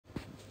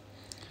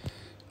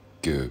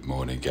Good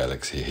morning,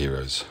 Galaxy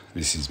Heroes.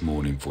 This is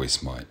Morning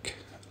Voice Mic.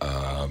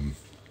 I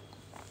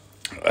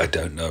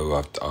don't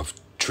know, I've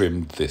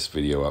trimmed this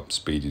video up,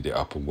 speeded it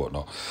up and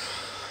whatnot.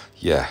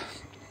 Yeah.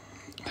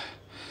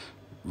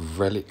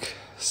 Relic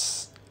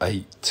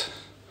 8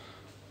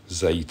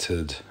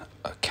 Zated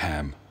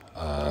cam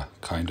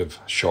kind of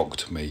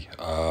shocked me.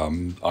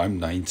 I'm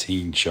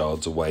 19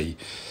 shards away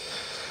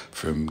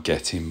from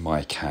getting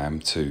my cam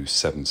to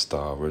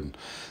 7-star and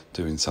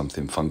doing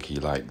something funky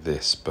like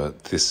this,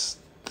 but this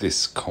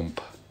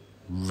comp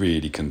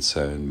really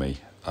concerned me.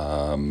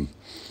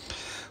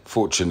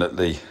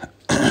 Fortunately,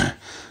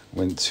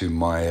 went to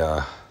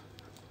my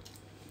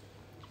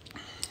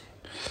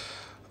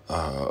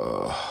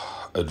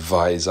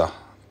advisor,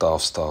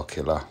 Darth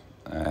Starkiller,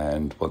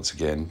 and once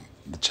again,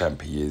 the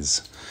champ he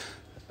is,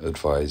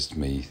 advised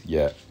me,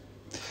 yeah,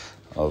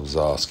 I was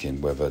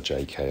asking whether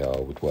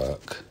JKR would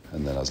work,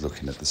 and then I was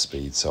looking at the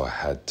speed, so I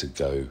had to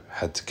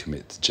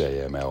commit to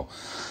JML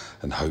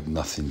and hope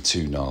nothing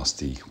too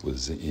nasty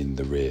was in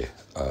the rear.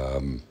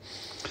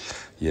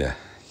 Yeah,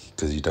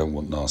 because you don't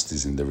want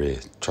nasties in the rear.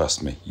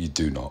 Trust me, you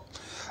do not.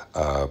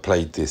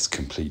 Played this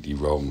completely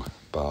wrong,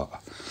 but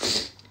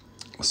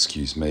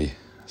excuse me,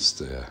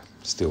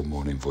 still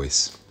morning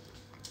voice.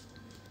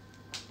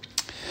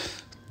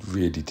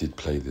 Really did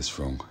play this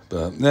wrong,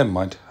 but never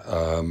mind.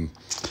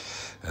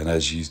 And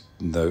as you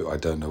know, I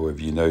don't know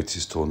whether you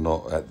noticed or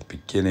not at the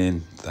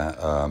beginning that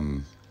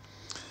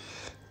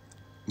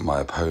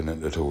my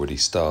opponent had already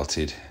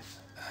started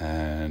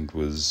and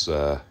was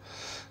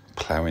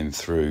ploughing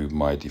through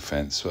my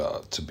defense.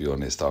 Well, to be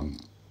honest, I'm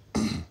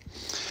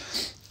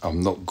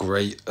not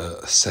great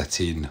at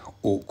setting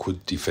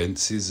awkward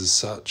defenses as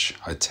such.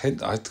 I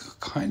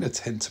kind of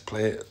tend to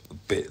play it a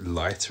bit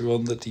lighter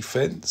on the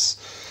defense,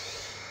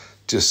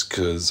 just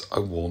because I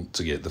want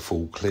to get the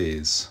full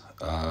clears.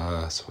 So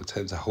I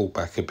tend to hold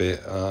back a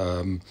bit.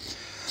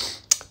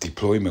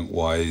 Deployment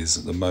wise,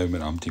 at the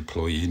moment I'm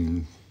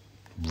deploying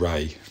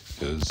Ray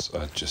because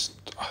I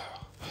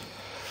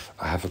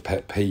have a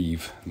pet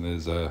peeve, and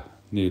there's a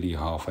nearly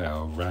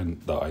half-hour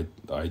rant that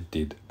I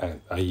did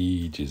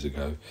ages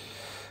ago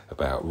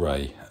about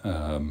Ray,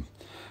 and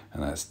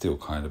that still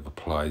kind of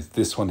applies.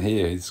 This one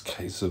here is a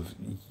case of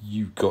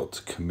you've got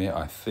to commit,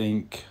 I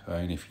think.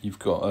 I mean, if you've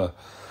got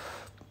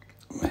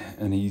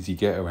an easy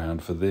get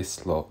around for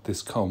this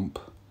this comp,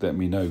 let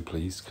me know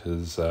please,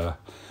 because at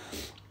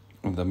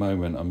the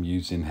moment I'm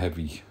using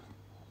heavy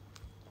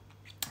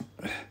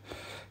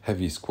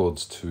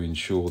squads to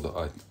ensure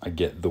that I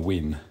get the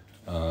win.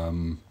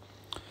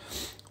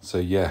 So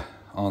yeah,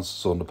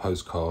 answers on the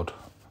postcard.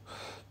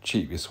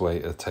 Cheapest way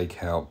to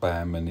take out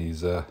Bam and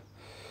his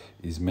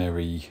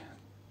merry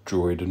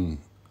droid and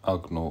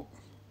Ugnaught.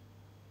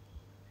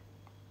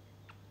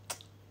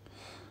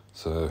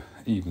 So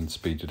even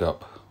speeded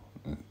up,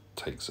 it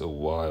takes a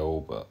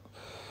while, but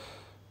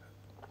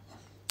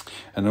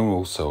and then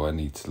also I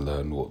need to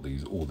learn what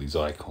all these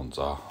icons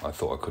are. I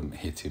thought I couldn't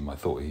hit him. I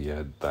thought he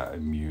had that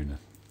immune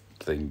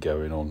thing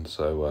going on.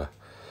 So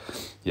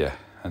yeah,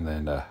 and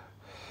then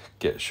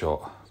get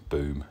shot,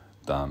 boom,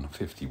 done.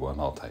 51,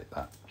 I'll take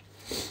that.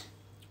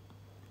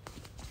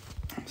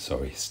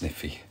 Sorry,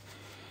 sniffy.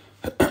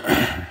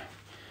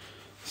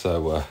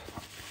 So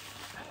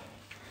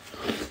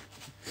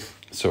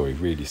sorry,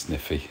 really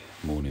sniffy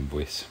morning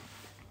voice.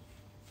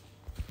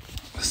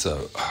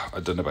 So I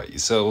don't know about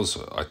yourselves,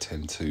 I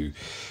tend to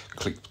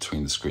click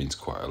between the screens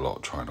quite a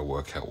lot, trying to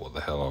work out what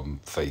the hell I'm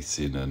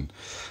facing and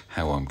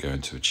how I'm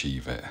going to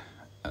achieve it.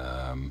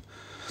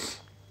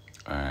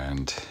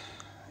 And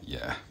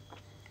yeah,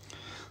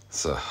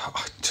 so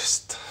I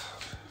just,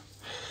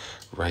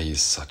 Ray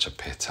is such a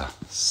pitter.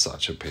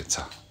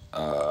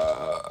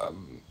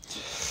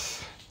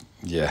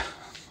 Yeah,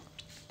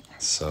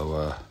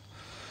 so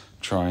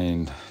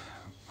trying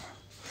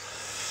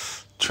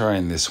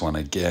this one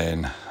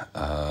again.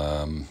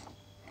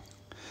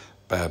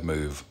 Bad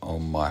move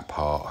on my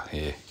part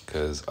here,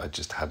 because I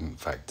just hadn't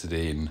factored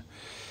in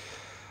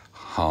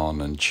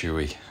Han and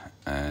Chewie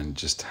and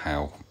just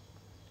how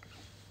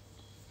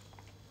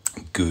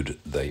good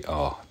they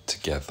are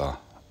together.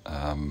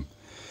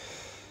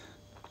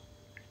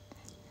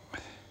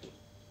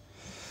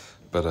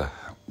 But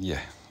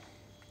yeah,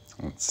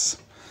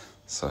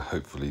 so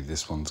hopefully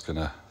this one's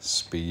gonna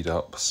speed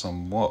up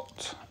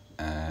somewhat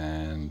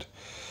and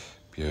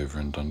be over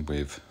and done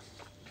with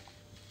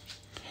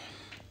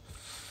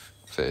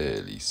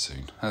fairly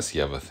soon. That's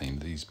the other thing,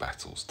 these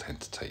battles tend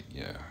to take,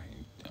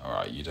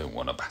 alright, you don't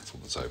want a battle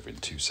that's over in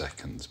 2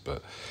 seconds,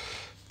 but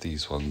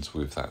these ones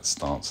with that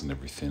stance and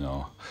everything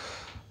are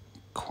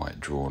quite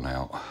drawn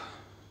out.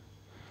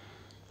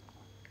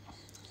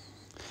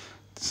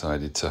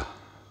 Decided to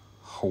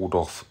hold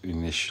off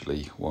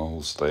initially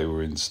whilst they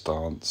were in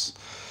stance.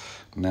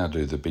 Now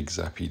do the big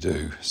zappy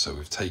do. So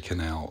we've taken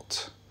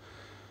out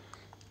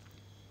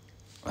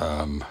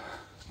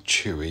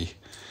Chewie,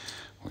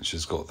 which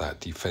has got that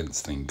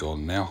defense thing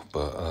gone now,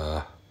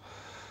 but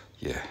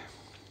yeah,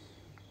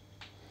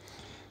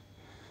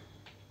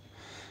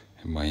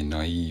 in my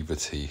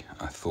naivety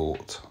I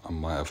thought I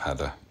might have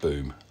had a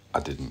boom. I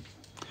didn't.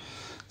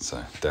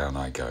 So down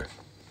I go.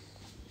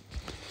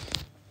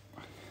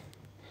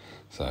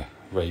 So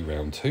Ray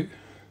round 2.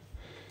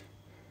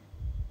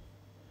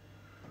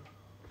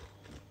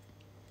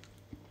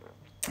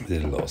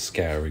 Did a lot of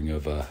scouring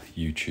of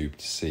YouTube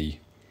to see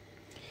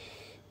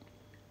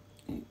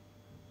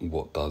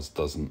what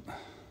doesn't,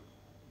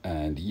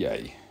 and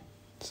yay.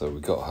 So we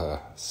got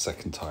her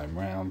second time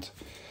round.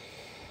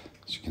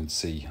 As you can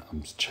see,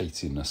 I'm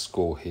chasing a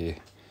score here.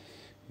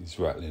 He's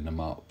rattling them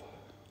up.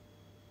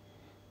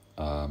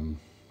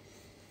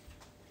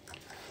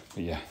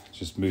 But yeah,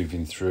 just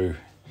moving through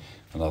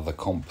another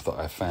comp that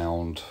I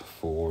found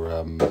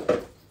for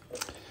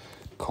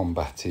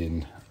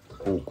combating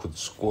awkward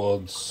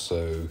squads.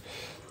 So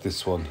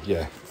this one,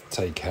 yeah,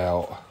 take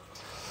out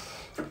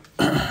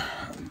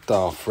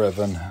Darth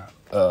Revan.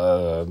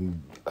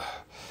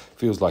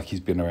 Feels like he's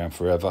been around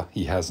forever.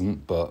 He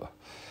hasn't, but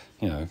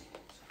you know,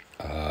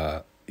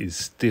 is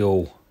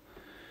still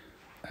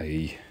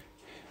a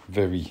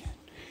very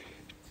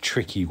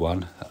tricky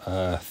one.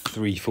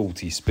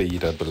 340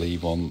 speed, I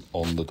believe, on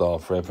the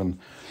Darth Revan,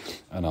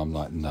 and I'm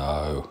like,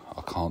 no,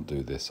 I can't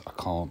do this. I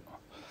can't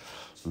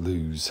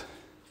lose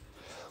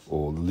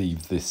or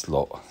leave this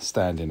lot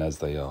standing as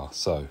they are.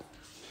 So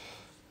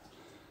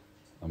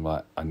I'm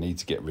like, I need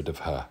to get rid of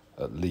her.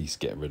 At least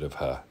get rid of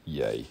her.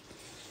 Yay.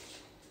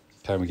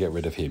 Can we get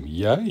rid of him?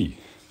 Yay.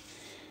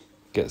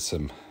 Get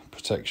some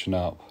protection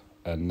up.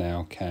 And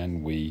now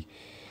can we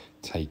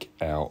take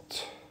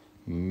out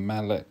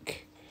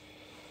Malak?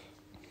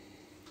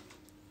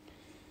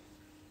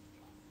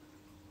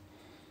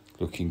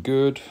 Looking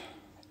good.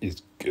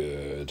 Is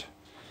good.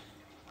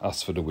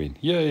 Us for the win.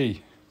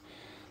 Yay.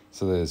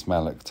 So there's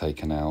Malak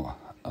taken out.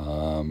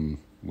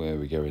 Where are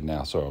we going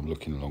now? Sorry, I'm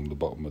looking along the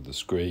bottom of the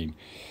screen.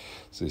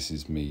 So this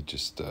is me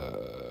just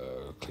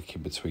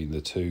clicking between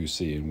the two,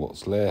 seeing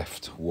what's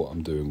left, what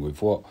I'm doing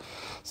with what.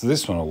 So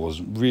this one I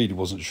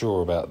wasn't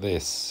sure about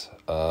this.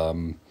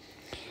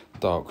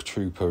 Dark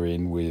Trooper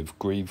in with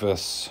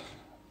Grievous.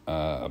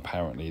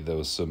 Apparently there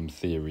was some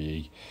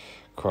theory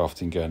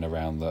crafting going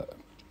around that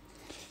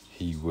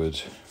he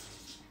would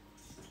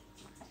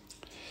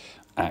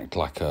act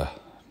like a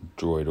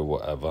droid or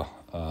whatever.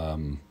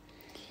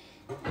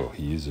 Well,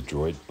 he is a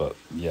droid, but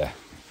yeah,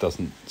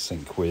 doesn't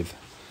sync with.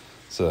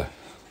 So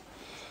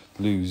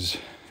lose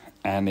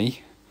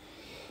Annie,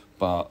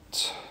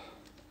 but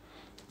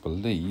I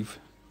believe,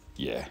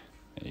 yeah,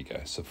 there you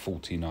go. So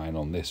 49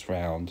 on this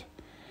round.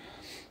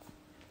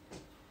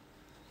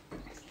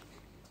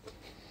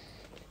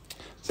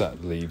 So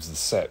that leaves the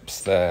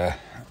Seps there.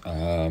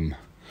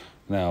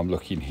 Now I'm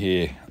looking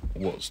here,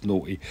 what's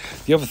naughty.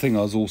 The other thing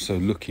I was also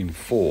looking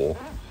for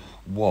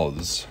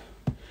was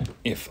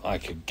if I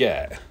could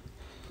get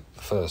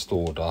the First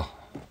Order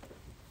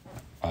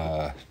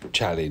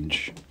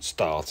challenge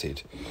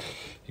started.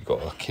 You've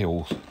got to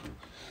kill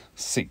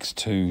 6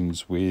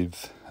 toons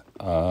with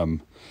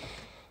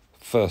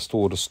First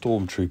Order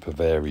Stormtrooper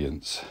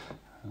variants.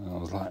 And I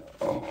was like,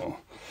 oh.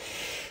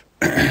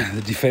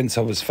 The defense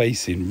I was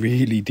facing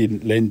really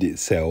didn't lend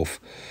itself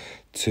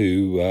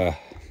to a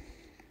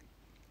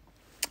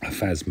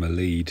Phasma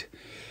lead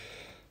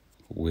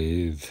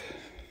with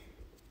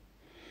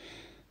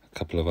a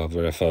couple of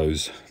other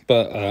FOs,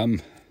 but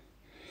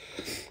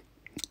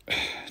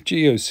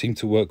Geos seem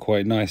to work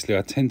quite nicely.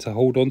 I tend to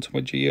hold on to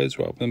my Geos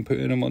rather than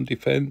putting them on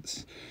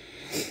defense.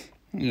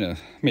 Yeah,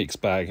 mixed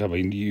bag. I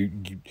mean, you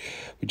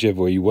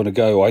whichever way you want to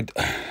go.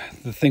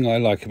 The thing I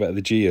like about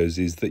the Geos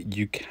is that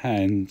you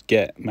can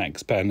get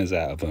max banners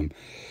out of them,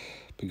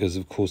 because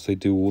of course they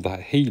do all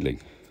that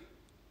healing,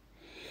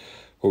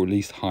 or at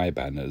least high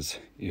banners,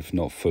 if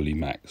not fully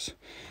max.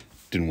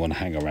 Didn't want to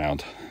hang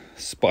around.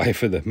 Spy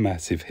for the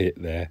massive hit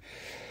there,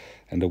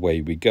 and away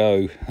we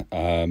go.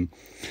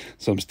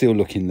 So I'm still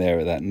looking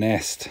there at that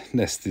nest.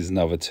 Nest is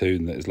another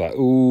toon that is like,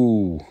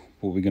 ooh,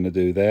 what are we going to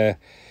do there?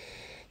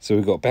 So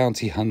we've got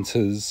bounty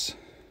hunters,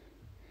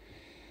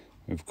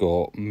 we've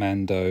got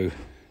Mando,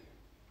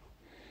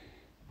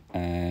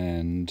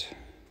 and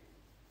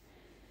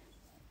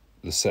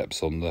the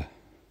Seps on the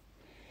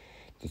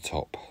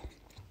top.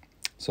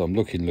 So I'm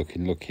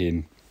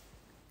looking,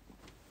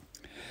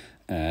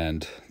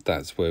 and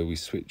that's where we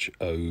switch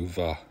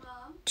over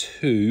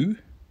to.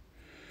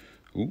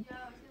 Ooh. Yeah,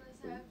 I was going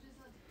to say, I've just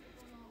had to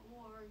click on the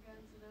water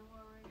again, so don't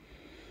worry.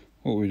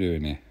 What are we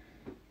doing here?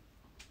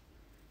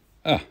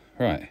 Ah,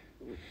 right.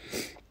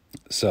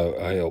 So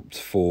I opt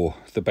for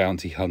the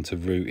bounty hunter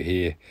route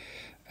here,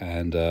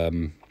 and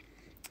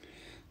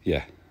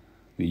yeah,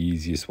 the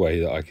easiest way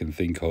that I can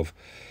think of.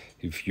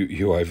 If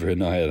you either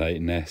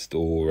annihilate Nest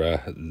or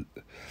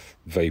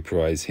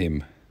vaporize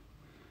him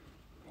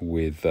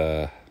with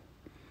that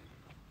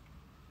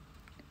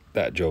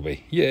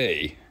jobby.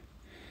 Yay!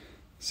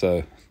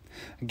 So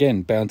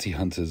again, bounty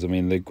hunters, I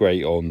mean, they're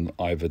great on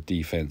either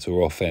defense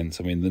or offense.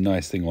 I mean, the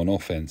nice thing on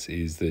offense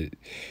is that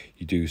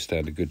you do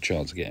stand a good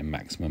chance of getting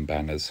maximum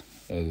banners,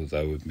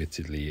 although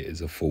admittedly it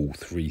is a full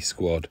 3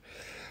 squad.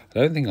 I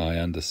don't think I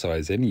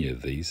undersize any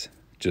of these,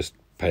 just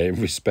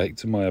paying respect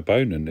to my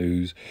opponent,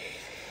 who's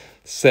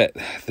set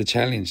the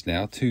challenge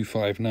now,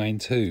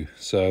 2592.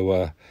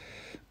 So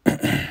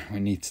we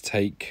need to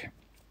take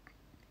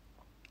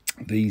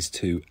these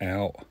two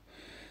out.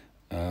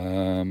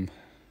 And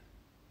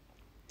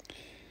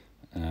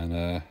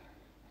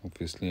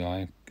obviously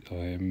I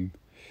am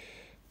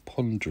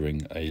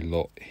pondering a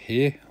lot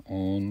here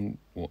on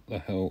what the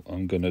hell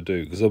I'm going to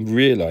do, because I'm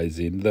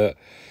realising that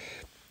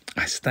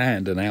I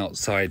stand an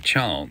outside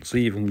chance,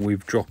 even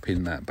with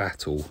dropping that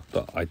battle,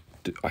 that I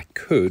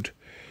could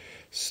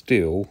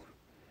still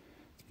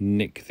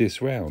nick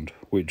this round,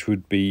 which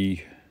would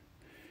be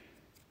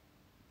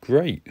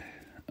great.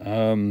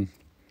 Yeah,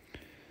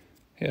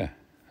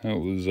 that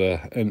was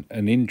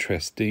an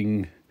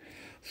interesting,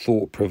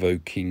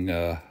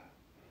 thought-provoking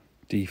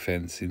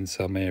defense in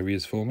some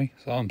areas for me.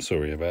 So I'm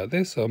sorry about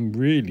this. I'm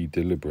really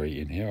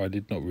deliberating here. I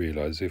did not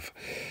realise if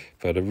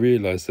I'd have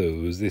realised that it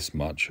was this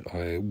much,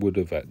 I would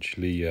have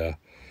actually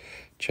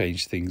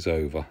changed things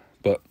over.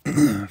 But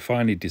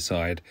finally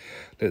decide,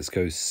 let's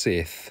go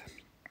Sith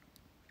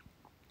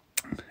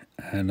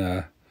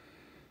and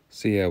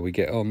see how we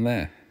get on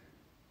there.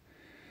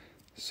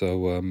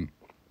 So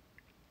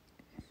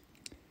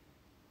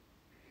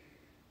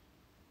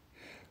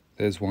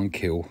there's one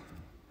kill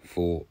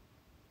for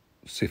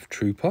Sith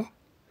Trooper.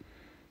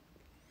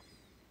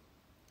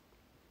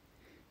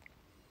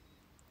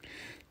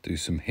 Do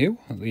some heal.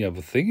 The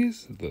other thing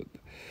is that,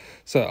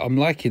 so I'm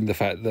liking the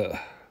fact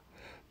that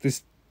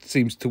this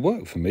seems to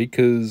work for me,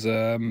 because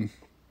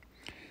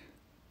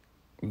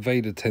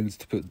Vader tends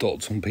to put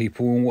dots on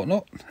people and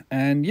whatnot,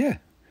 and yeah.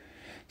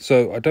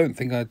 So I don't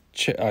think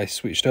I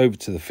switched over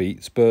to the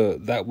feats,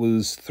 but that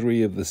was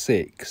 3 of the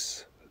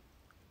 6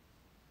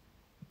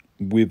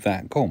 with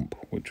that comp,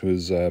 which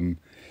was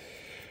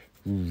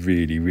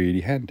really,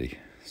 really handy.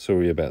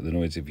 Sorry about the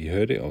noise if you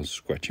heard it. I was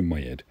scratching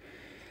my head.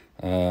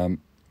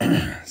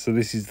 So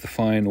this is the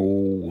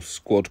final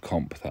squad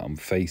comp that I'm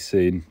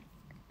facing,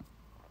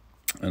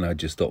 and I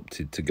just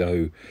opted to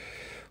go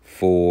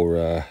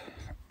for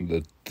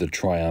the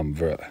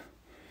triumvirate,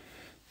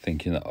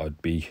 thinking that I'd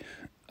be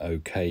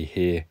okay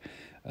here.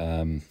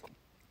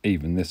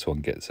 Even this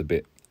one gets a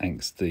bit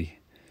angsty.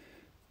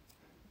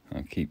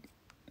 I keep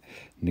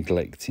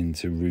neglecting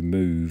to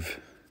remove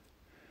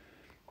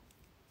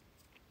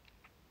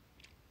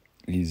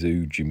his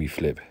Jimmy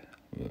Flip,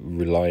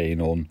 relying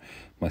on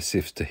my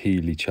Siths to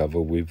heal each other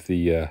with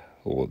the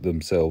or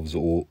themselves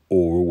or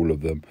all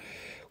of them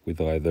with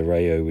either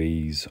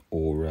AoEs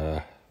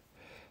or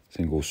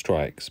single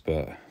strikes.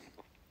 But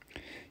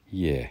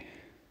yeah,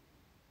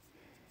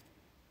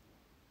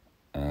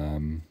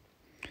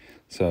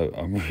 so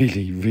I'm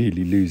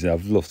really losing.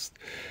 I've lost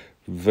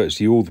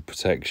virtually all the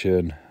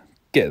protection.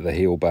 Get the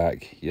heal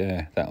back,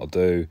 yeah, that'll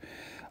do.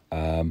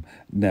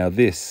 Now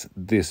this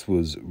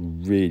was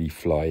really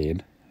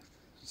flying.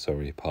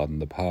 Sorry, pardon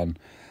the pun.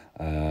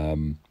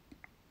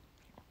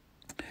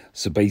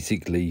 So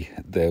basically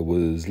there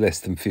was less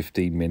than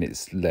 15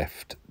 minutes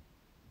left,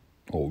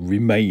 or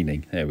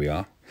remaining. There we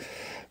are.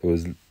 There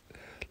was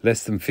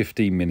less than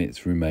 15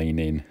 minutes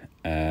remaining.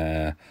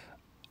 I'd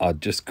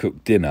just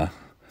cooked dinner,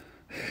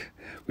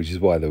 which is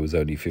why there was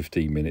only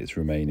 15 minutes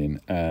remaining.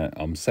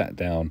 I'm sat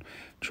down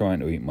trying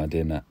to eat my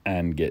dinner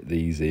and get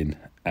these in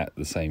at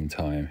the same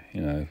time.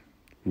 You know,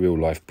 real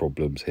life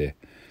problems here.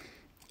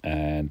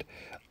 And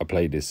I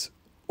played this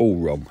all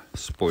wrong.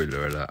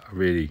 Spoiler alert, I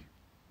really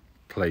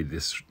played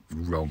this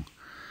wrong.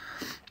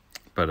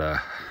 But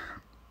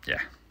yeah,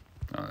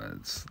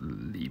 let's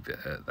leave it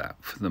at that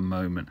for the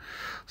moment.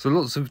 So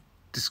lots of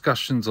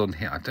discussions on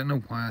here. I don't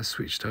know why I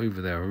switched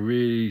over there. I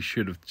really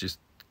should have just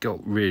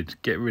get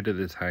rid of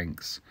the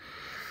tanks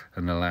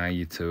and allow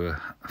you to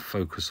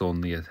focus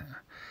on the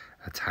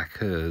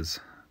attackers.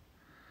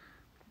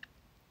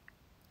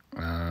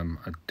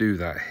 I do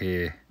that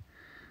here,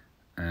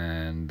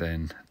 and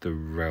then the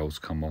rails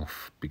come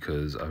off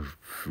because I've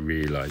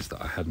realised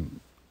that I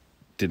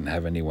didn't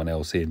have anyone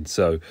else in,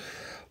 so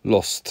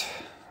lost.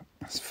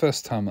 It's the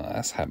first time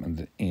that's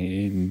happened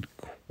in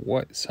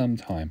quite some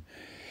time.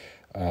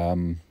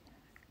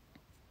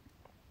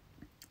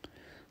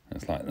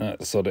 It's like, no,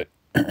 sod it.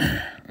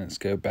 Let's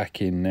go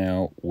back in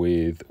now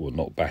with, well,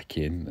 not back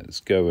in, let's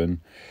go and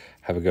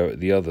have a go at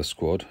the other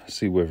squad,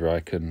 see whether I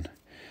can.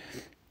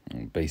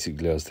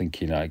 Basically, I was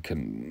thinking I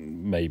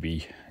can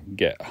maybe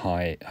get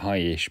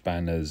high-ish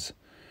banners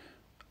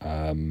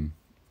on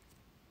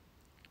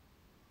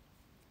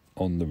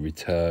the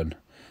return.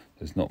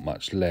 There's not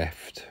much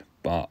left,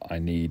 but I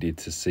needed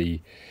to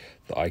see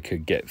that I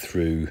could get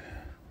through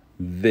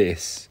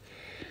this,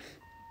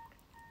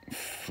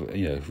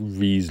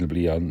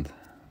 reasonably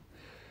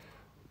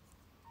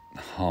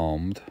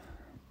unharmed.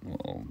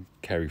 Well,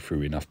 carry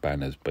through enough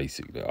banners,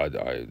 basically. I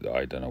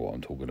don't know what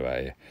I'm talking about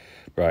here.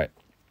 Right.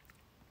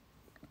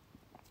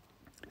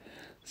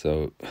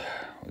 So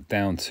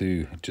down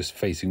to just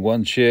facing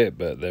one ship,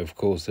 but of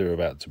course they're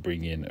about to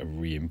bring in a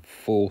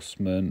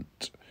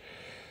reinforcement.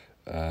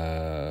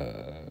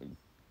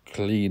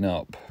 Clean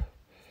up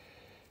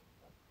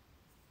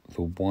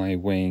the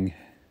Y-wing.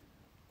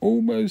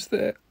 Almost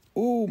there,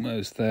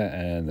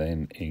 and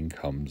then in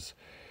comes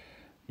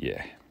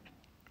yeah.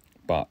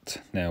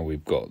 But now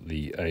we've got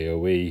the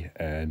AoE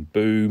and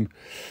boom.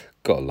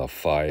 Gotta love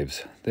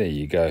 5s. There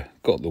you go.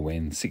 Got the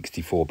win.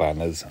 64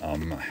 banners.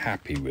 I'm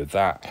happy with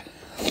that.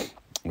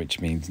 Which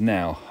means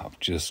now I've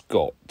just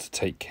got to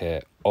take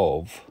care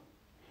of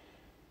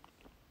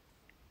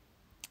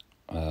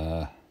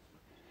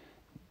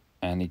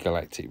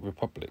Galactic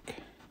Republic.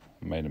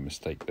 I made a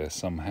mistake there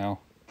somehow.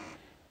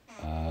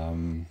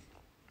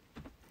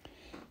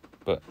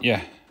 But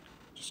yeah,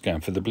 just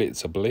going for the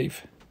Blitz, I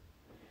believe.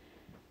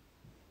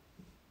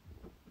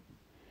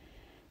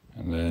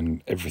 And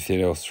then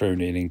everything else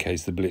thrown in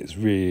case the Blitz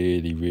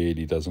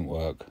really doesn't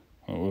work.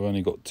 Well, we've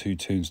only got 2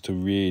 toons to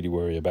really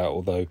worry about,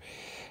 although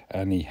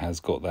Annie has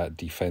got that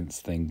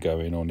defense thing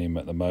going on him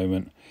at the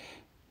moment.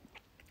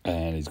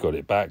 And he's got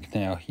it back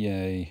now,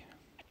 yay.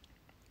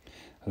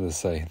 As I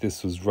say,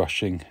 this was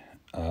rushing.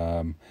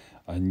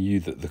 I knew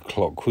that the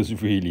clock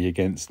was really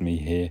against me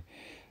here.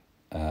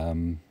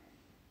 Again,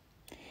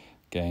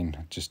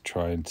 just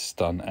trying to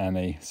stun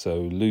Annie.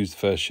 So lose the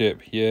first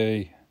ship,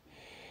 yay.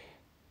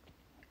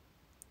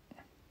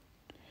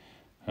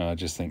 I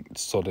just think,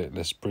 sod it,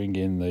 let's bring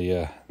in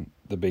the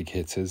big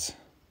hitters.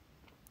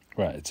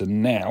 Right, so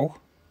now,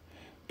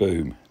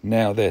 boom.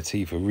 Now their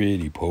teeth are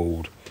really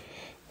pulled.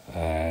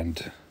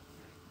 And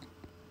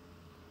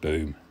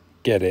boom,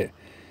 get it.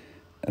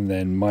 And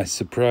then my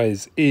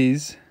surprise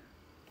is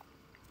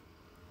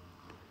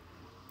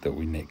that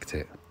we nicked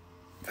it.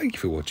 Thank you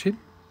for watching.